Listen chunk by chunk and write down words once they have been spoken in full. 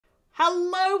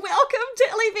Hello, welcome to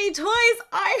Ellie V Toys.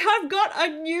 I have got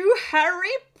a new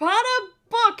Harry Potter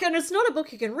book, and it's not a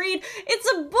book you can read,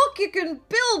 it's a book you can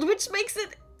build, which makes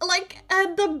it like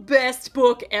the best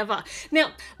book ever.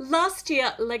 Now, last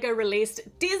year LEGO released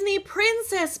Disney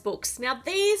Princess books. Now,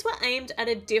 these were aimed at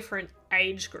a different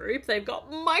age group. They've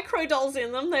got micro dolls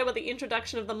in them. They were the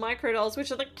introduction of the micro dolls, which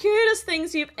are the cutest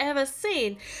things you've ever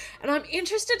seen. And I'm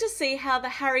interested to see how the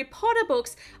Harry Potter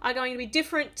books are going to be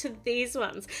different to these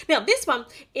ones. Now, this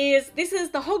is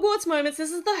the Hogwarts Moments.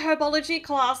 This is the Herbology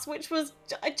class, which was,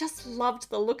 I just loved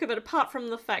the look of it, apart from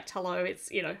the fact, hello,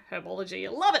 it's, you know, Herbology,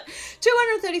 you love it.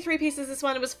 233 pieces, this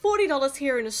one. It was $40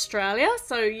 here in Australia,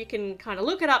 so you can kind of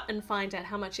look it up and find out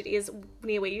how much it is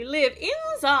near where you live.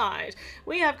 Inside,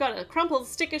 we have got a crumpled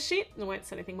sticker sheet. I won't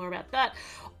say anything more about that.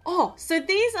 Oh, so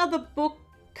these are the book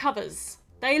covers.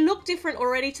 They look different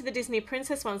already to the Disney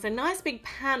Princess ones. They're nice big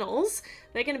panels.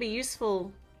 They're going to be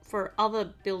useful for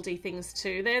other buildy things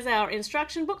too. There's our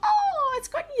instruction book. Oh, it's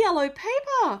got yellow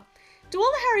paper. Do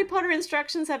all the Harry Potter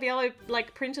instructions have yellow,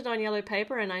 like printed on yellow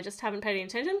paper, and I just haven't paid any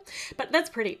attention? But that's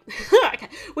pretty. Okay,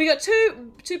 we got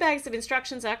two bags of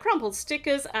instructions, our crumpled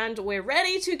stickers, and we're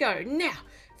ready to go. Now,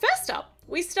 first up,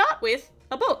 we start with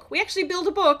a book. We actually build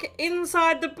a book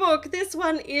inside the book. This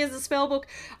one is a spell book.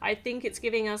 I think it's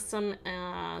giving us some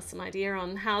idea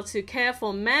on how to care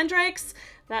for mandrakes.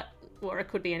 Or it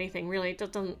could be anything really.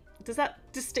 Does that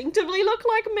distinctively look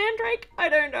like a mandrake? I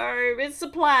don't know. It's a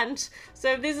plant.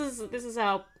 So this is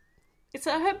it's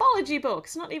a herbology book.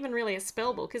 It's not even really a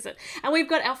spell book, is it? And we've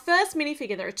got our first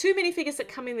minifigure. There are 2 minifigures that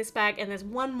come in this bag, and there's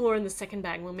one more in the second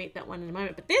bag. We'll meet that one in a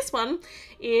moment. But this one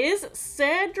is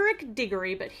Cedric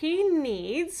Diggory, but he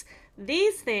needs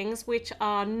these things, which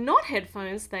are not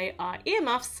headphones, they are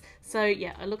earmuffs. So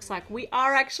yeah, it looks like we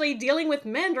are actually dealing with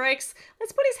mandrakes.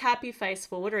 Let's put his happy face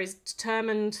forward, or his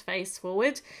determined face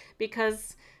forward,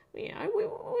 because, you know, we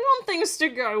want things to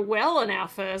go well in our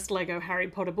first LEGO Harry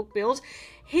Potter book build.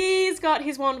 He's got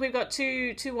his wand. We've got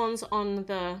two wands on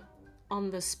the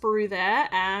sprue there,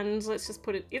 and let's just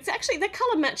put it, it's actually, the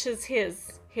colour matches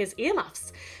his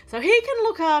earmuffs. So he can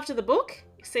look after the book,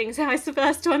 seeing as how he's the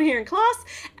first one here in class.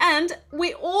 And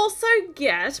we also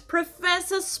get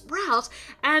Professor Sprout,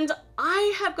 and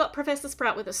I have got Professor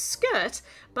Sprout with a skirt,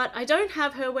 but I don't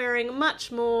have her wearing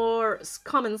much more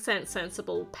common sense,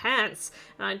 sensible pants.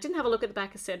 And I didn't have a look at the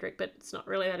back of Cedric, but it's not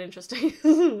really that interesting.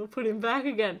 Put him back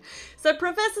again. So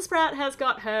Professor Sprout has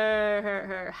got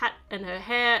her hat and her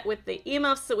hair with the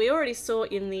earmuffs that we already saw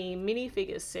in the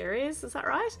minifigures series. Is that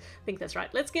right? I think that's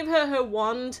right. Let's give her her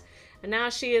wand. And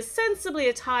now she is sensibly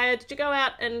attired to go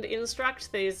out and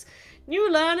instruct these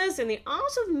new learners in the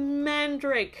art of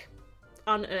mandrake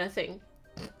unearthing.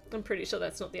 I'm pretty sure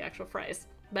that's not the actual phrase,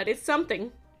 but it's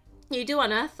something. You do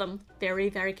unearth them very,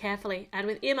 very carefully and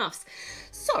with earmuffs.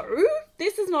 So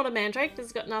this is not a mandrake. This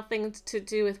has got nothing to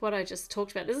do with what I just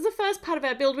talked about. This is the first part of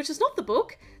our build, which is not the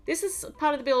book. This is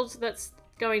part of the build that's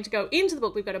going to go into the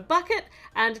book. We've got a bucket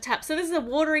and a tap. So this is a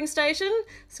watering station.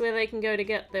 So where they can go to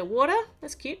get their water.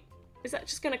 That's cute. Is that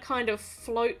just going to kind of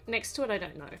float next to it? I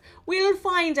don't know. We'll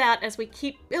find out as we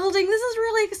keep building. This is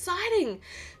really exciting.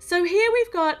 So here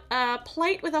we've got a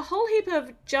plate with a whole heap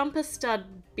of jumper stud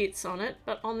bits on it,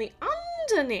 but on the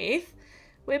underneath,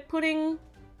 we're putting...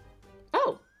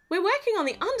 Oh, we're working on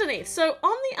the underneath. So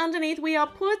on the underneath, we are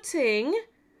putting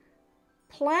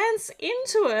plants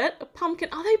into it. A pumpkin.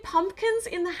 Are they pumpkins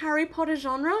in the Harry Potter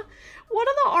genre? What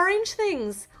are the orange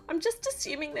things? I'm just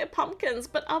assuming they're pumpkins,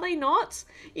 but are they not?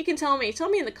 You can tell me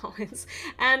in the comments.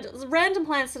 And random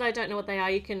plants that I don't know what they are,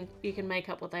 you can make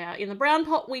up what they are. In the brown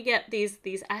pot we get these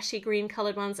ashy green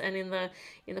coloured ones, and in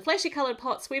the fleshy coloured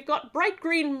pots we've got bright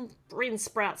green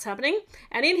sprouts happening.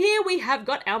 And in here we have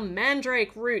got our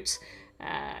mandrake root.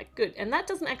 Good, and that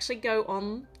doesn't actually go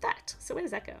on that. So where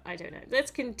does that go? I don't know.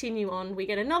 Let's continue on. We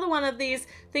get another one of these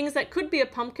things that could be a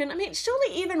pumpkin. I mean,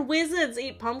 surely even wizards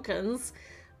eat pumpkins.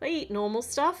 They eat normal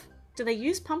stuff. Do they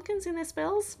use pumpkins in their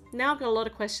spells? Now I've got a lot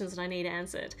of questions that I need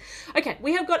answered. Okay,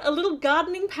 we have got a little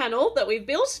gardening panel that we've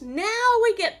built. Now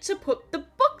we get to put the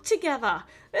book together.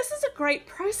 This is a great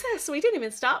process. We didn't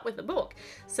even start with the book.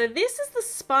 So this is the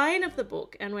spine of the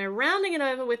book, and we're rounding it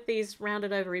over with these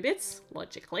rounded overy bits,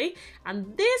 logically.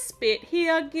 And this bit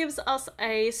here gives us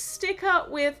a sticker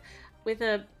with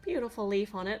a beautiful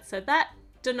leaf on it. So that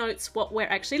denotes what we're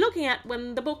actually looking at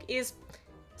when the book is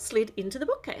slid into the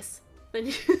bookcase.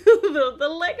 The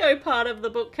Lego part of the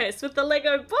bookcase with the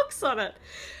Lego books on it.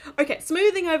 Okay,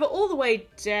 smoothing over all the way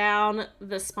down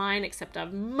the spine, except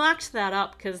I've mucked that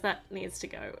up because that needs to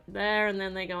go there, and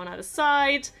then they go on either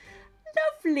side.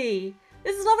 Lovely.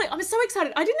 This is lovely. I'm so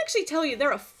excited. I didn't actually tell you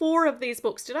there are 4 of these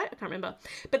books, did I? I can't remember.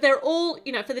 But they're all,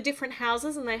 you know, for the different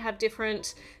houses, and they have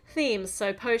different themes.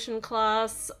 So potion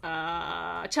class,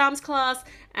 charms class,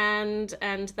 and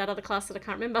that other class that I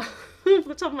can't remember off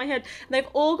the top of my head. And they've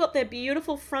all got their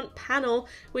beautiful front panel,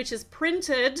 which is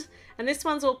printed. And this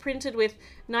one's all printed with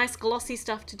nice glossy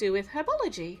stuff to do with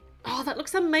Herbology. Oh, that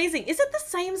looks amazing. Is it the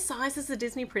same size as the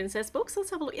Disney Princess books?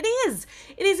 Let's have a look. It is.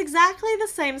 It is exactly the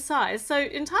same size. So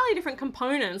entirely different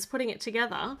components putting it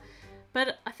together.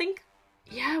 But I think,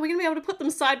 yeah, we're going to be able to put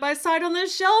them side by side on the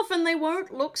shelf and they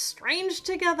won't look strange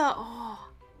together. Oh,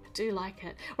 I do like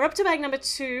it. We're up to bag number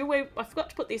 2. I forgot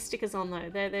to put these stickers on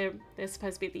though. They're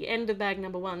supposed to be at the end of bag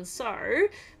number 1. So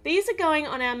these are going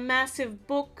on our massive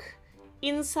book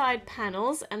inside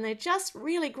panels, and they're just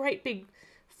really great big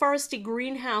foresty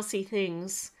greenhousey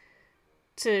things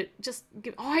to just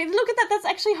give. Oh, look at that. That's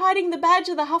actually hiding the badge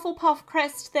of the Hufflepuff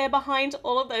crest there behind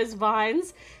all of those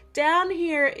vines. Down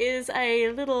here is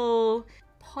a little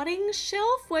potting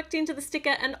shelf worked into the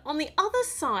sticker, and on the other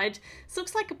side, this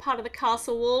looks like a part of the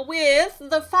castle wall with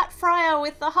the fat friar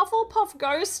with the Hufflepuff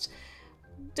ghost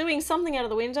doing something out of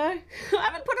the window. I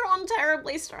haven't put it on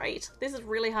terribly straight. This is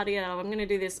really hard to get out of. I'm going to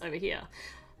do this over here.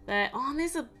 There. Oh, and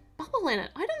there's a bubble in it.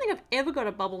 I don't think I've ever got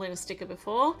a bubble in a sticker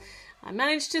before. I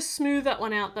managed to smooth that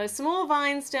one out though. Some more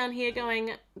vines down here going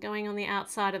on the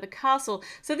outside of the castle.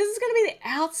 So this is going to be the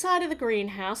outside of the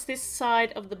greenhouse, this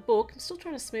side of the book. I'm still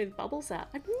trying to smooth bubbles out.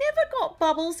 I've never got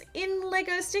bubbles in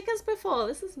Lego stickers before.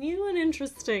 This is new and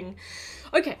interesting.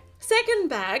 Okay, second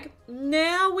bag.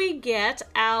 Now we get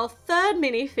our third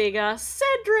minifigure,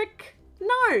 Cedric.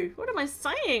 No, what am I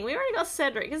saying? We already got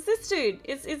Cedric. It's this dude.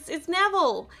 It's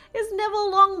Neville. It's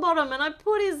Neville Longbottom, and I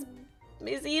put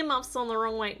his earmuffs on the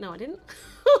wrong way. No, I didn't.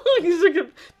 He's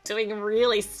doing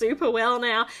really super well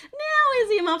now. Now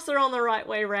his earmuffs are on the right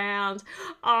way round.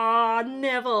 Ah,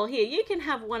 Neville. Here, you can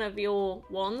have one of your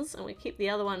wands, and we keep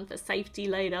the other one for safety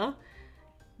later.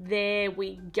 There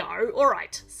we go. All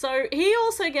right. So he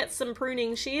also gets some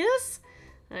pruning shears.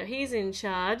 He's in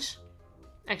charge.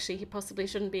 Actually, he possibly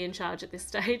shouldn't be in charge at this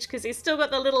stage because he's still got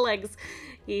the little legs.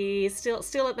 He's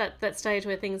still at that stage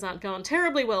where things aren't going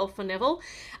terribly well for Neville.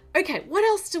 Okay, what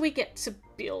else do we get to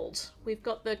build? We've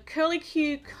got the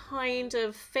curlicue kind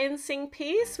of fencing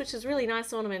piece, which is really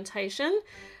nice ornamentation.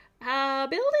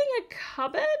 Building a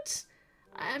cupboard.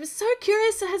 I'm so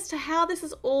curious as to how this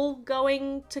is all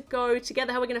going to go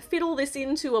together, how we're going to fit all this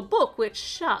into a book which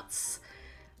shuts.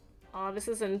 Oh, this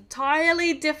is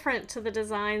entirely different to the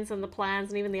designs and the plans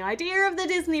and even the idea of the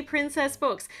Disney Princess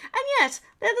books. And yet,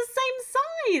 they're the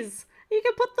same size. You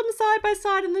can put them side by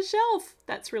side on the shelf.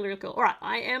 That's really, really cool. All right,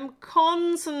 I am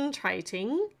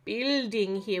concentrating,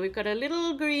 building here. We've got a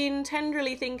little green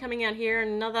tendrily thing coming out here,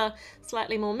 and another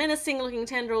slightly more menacing looking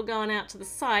tendril going out to the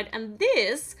side. And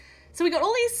this, so we got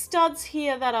all these studs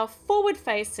here that are forward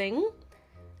facing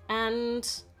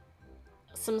and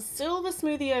some silver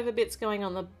smoothie over bits going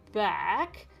on the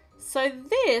back. So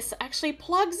this actually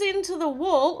plugs into the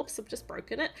wall. Oops, I've just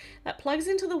broken it. That plugs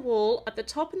into the wall at the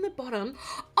top and the bottom.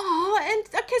 Oh, and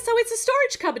okay, so it's a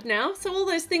storage cupboard now. So all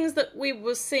those things that we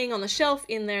were seeing on the shelf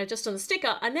in there, just on the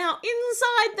sticker, are now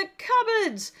inside the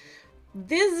cupboard.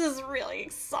 This is really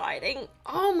exciting.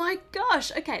 Oh my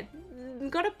gosh. Okay,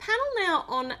 we've got a panel now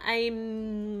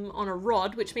on a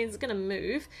rod, which means it's going to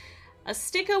move. A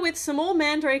sticker with some more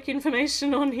Mandrake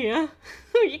information on here.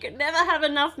 You can never have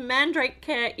enough Mandrake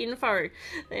care info.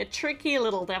 They're tricky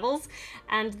little devils.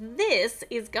 And this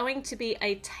is going to be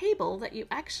a table that you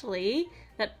actually,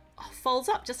 that folds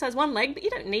up, just has one leg, but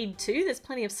you don't need to. There's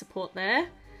plenty of support there.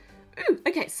 Ooh,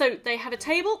 okay, so they have a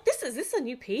table. This is a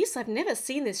new piece. I've never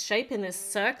seen this shape in this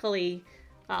circle-y,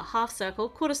 half circle,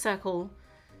 quarter circle.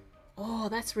 Oh,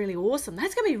 that's really awesome.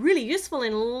 That's going to be really useful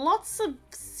in lots of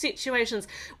situations.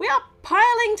 We are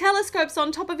piling telescopes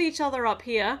on top of each other up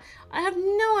here. I have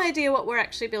no idea what we're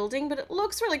actually building, but it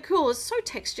looks really cool. It's so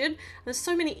textured. There's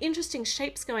so many interesting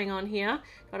shapes going on here.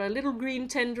 Got a little green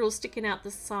tendril sticking out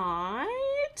the side.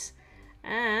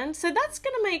 And so that's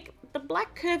going to make, the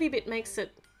black curvy bit makes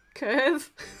it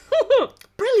curve.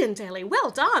 Brilliant, Ellie. Well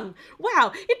done.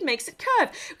 Wow, it makes it curve.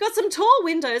 We've got some tall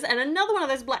windows and another one of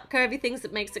those black curvy things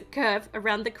that makes it curve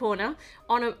around the corner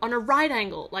on a right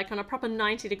angle, like on a proper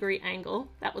 90-degree angle.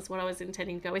 That was what I was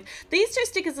intending to go with. These two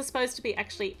stickers are supposed to be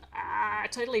actually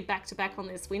totally back to back on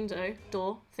this window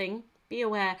door thing. Be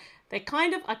aware. I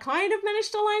kind of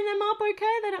managed to line them up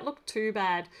okay. They don't look too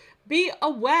bad. Be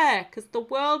aware, because the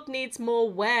world needs more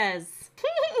wares.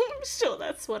 I'm sure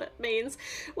that's what it means.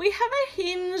 We have a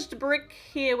hinged brick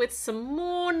here with some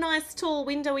more nice tall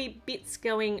windowy bits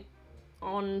going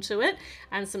onto it.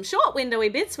 And some short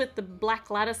windowy bits with the black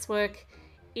lattice work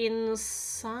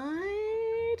inside.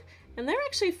 And they're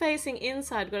actually facing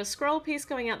inside. We've got a scroll piece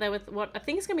going out there with what I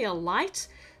think is going to be a light.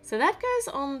 So that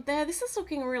goes on there. This is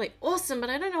looking really awesome, but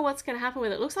I don't know what's going to happen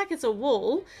with it. It looks like it's a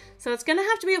wall. So it's going to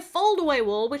have to be a fold-away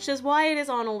wall, which is why it is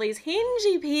on all these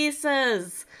hingy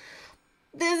pieces.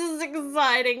 This is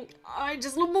exciting. I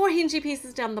just look more hingy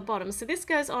pieces down the bottom. So this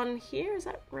goes on here. Is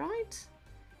that right?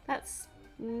 That's,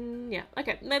 yeah.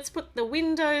 Okay, let's put the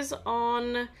windows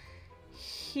on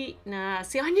here. Nah,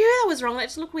 see, I knew that was wrong. That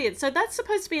just looked weird. So that's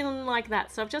supposed to be in like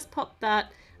that. So I've just popped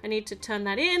that. I need to turn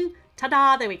that in.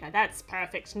 Ta-da, there we go. That's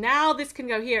perfect. Now this can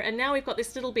go here. And now we've got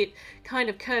this little bit kind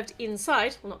of curved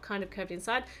inside. Well, not kind of curved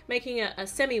inside. Making a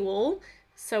semi-wall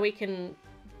so we can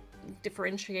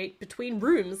differentiate between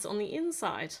rooms on the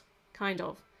inside. Kind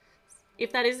of.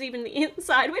 If that is even the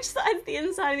inside. Which side's the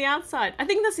inside and the outside? I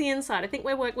think that's the inside. I think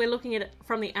we're looking at it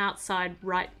from the outside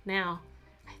right now.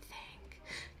 I think.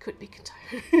 Could be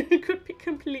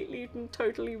completely and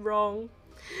totally wrong.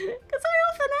 Because I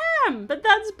often am, but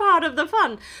that's part of the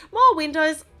fun. More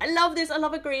windows. I love this. I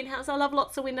love a greenhouse. I love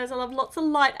lots of windows. I love lots of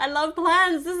light. I love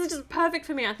plans. This is just perfect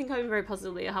for me. I think I'm very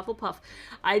possibly a Hufflepuff.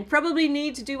 I probably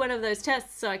need to do one of those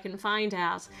tests so I can find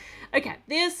out. Okay,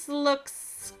 this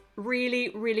looks really,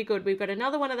 really good. We've got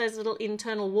another one of those little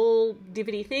internal wall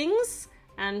divvy things.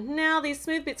 And now these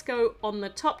smooth bits go on the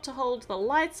top to hold the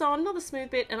lights on. Another smooth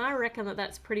bit, and I reckon that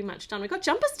that's pretty much done. We've got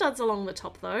jumper studs along the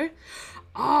top though.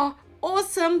 Oh,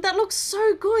 awesome. That looks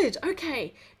so good.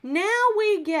 Okay, now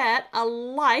we get a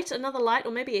light, another light,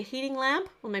 or maybe a heating lamp,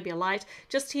 or maybe a light,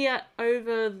 just here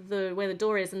over where the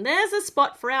door is. And there's a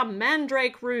spot for our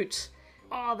mandrake root.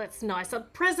 Oh, that's nice. A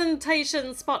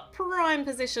presentation spot, prime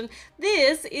position.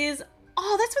 This is,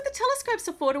 oh, that's what the telescopes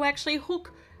are for, to actually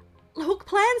hook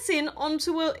plants in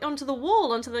onto the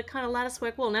wall, onto the kind of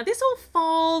latticework wall. Now this all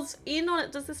folds in on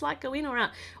it. Does this light go in or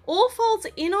out? All folds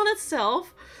in on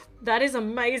itself. That is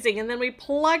amazing. And then we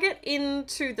plug it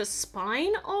into the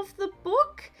spine of the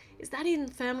book. Is that in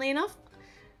firmly enough?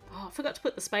 Oh, I forgot to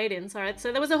put the spade in. Sorry.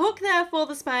 So there was a hook there for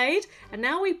the spade, and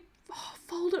now we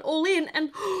fold it all in,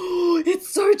 and oh,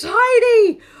 it's so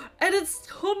tiny. And it's,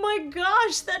 oh my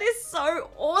gosh, that is so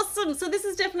awesome. So this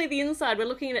is definitely the inside. We're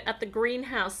looking at the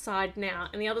greenhouse side now,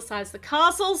 and the other side is the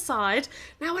castle side.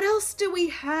 Now what else do we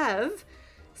have?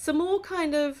 Some more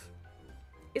kind of,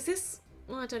 is this,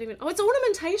 oh, I don't even, oh, it's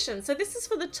ornamentation. So this is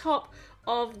for the top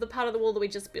of the part of the wall that we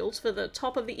just built, for the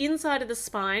top of the inside of the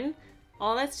spine.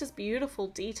 Oh, that's just beautiful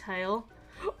detail.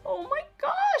 Oh my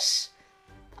gosh.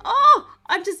 Oh,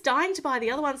 I'm just dying to buy the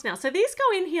other ones now. So these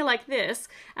go in here like this,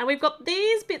 and we've got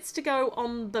these bits to go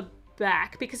on the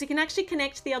back because you can actually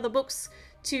connect the other books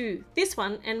to this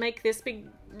one and make this big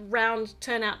round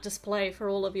turnout display for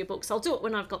all of your books. I'll do it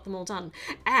when I've got them all done.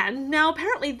 And now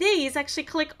apparently these actually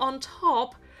click on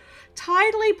top,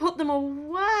 tidily put them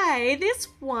away. This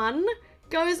one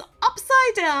goes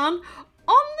upside down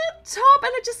on the top,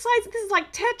 and it just slides. This is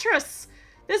like Tetris.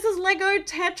 This is Lego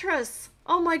Tetris.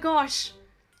 Oh my gosh.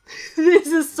 This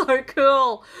is so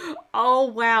cool. Oh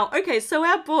wow. Okay, so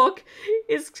our book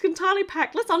is entirely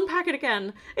packed. Let's unpack it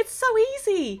again. It's so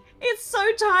easy. It's so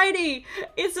tiny.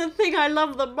 It's a thing I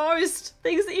love the most.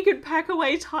 Things that you can pack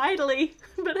away tidily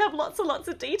but have lots and lots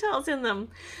of details in them.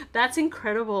 That's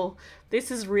incredible.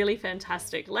 This is really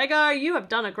fantastic. Lego, you have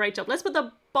done a great job. Let's put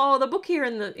the book here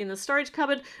in the storage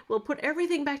cupboard. We'll put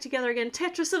everything back together again.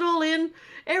 Tetris it all in.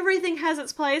 Everything has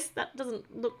its place. That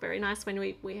doesn't look very nice when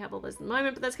we have all those in the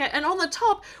moment, but that's okay. And on the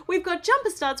top, we've got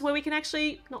jumper studs where we can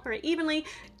actually, not very evenly,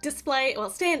 display, well,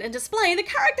 stand and display the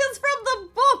characters from the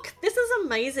book. This is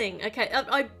amazing. Okay,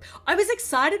 I was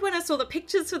excited when I saw the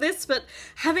pictures for this, but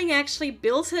having actually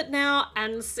built it now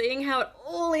and seeing how it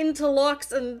all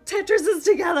interlocks and Tetrises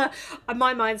together,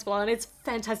 my mind's blown. It's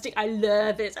fantastic. I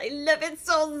love it. I love it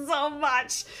so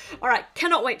much. All right,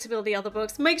 cannot wait to build the other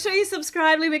books. Make sure you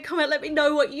subscribe, leave a comment, let me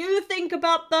know what you think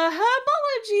about the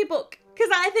Herbology book, because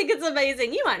I think it's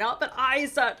amazing. You might not, but I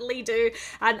certainly do.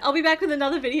 And I'll be back with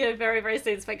another video very, very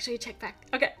soon, so make sure you check back.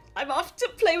 Okay, I'm off to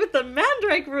play with the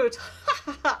mandrake root.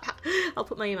 I'll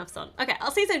put my earmuffs on. Okay,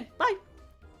 I'll see you soon. Bye.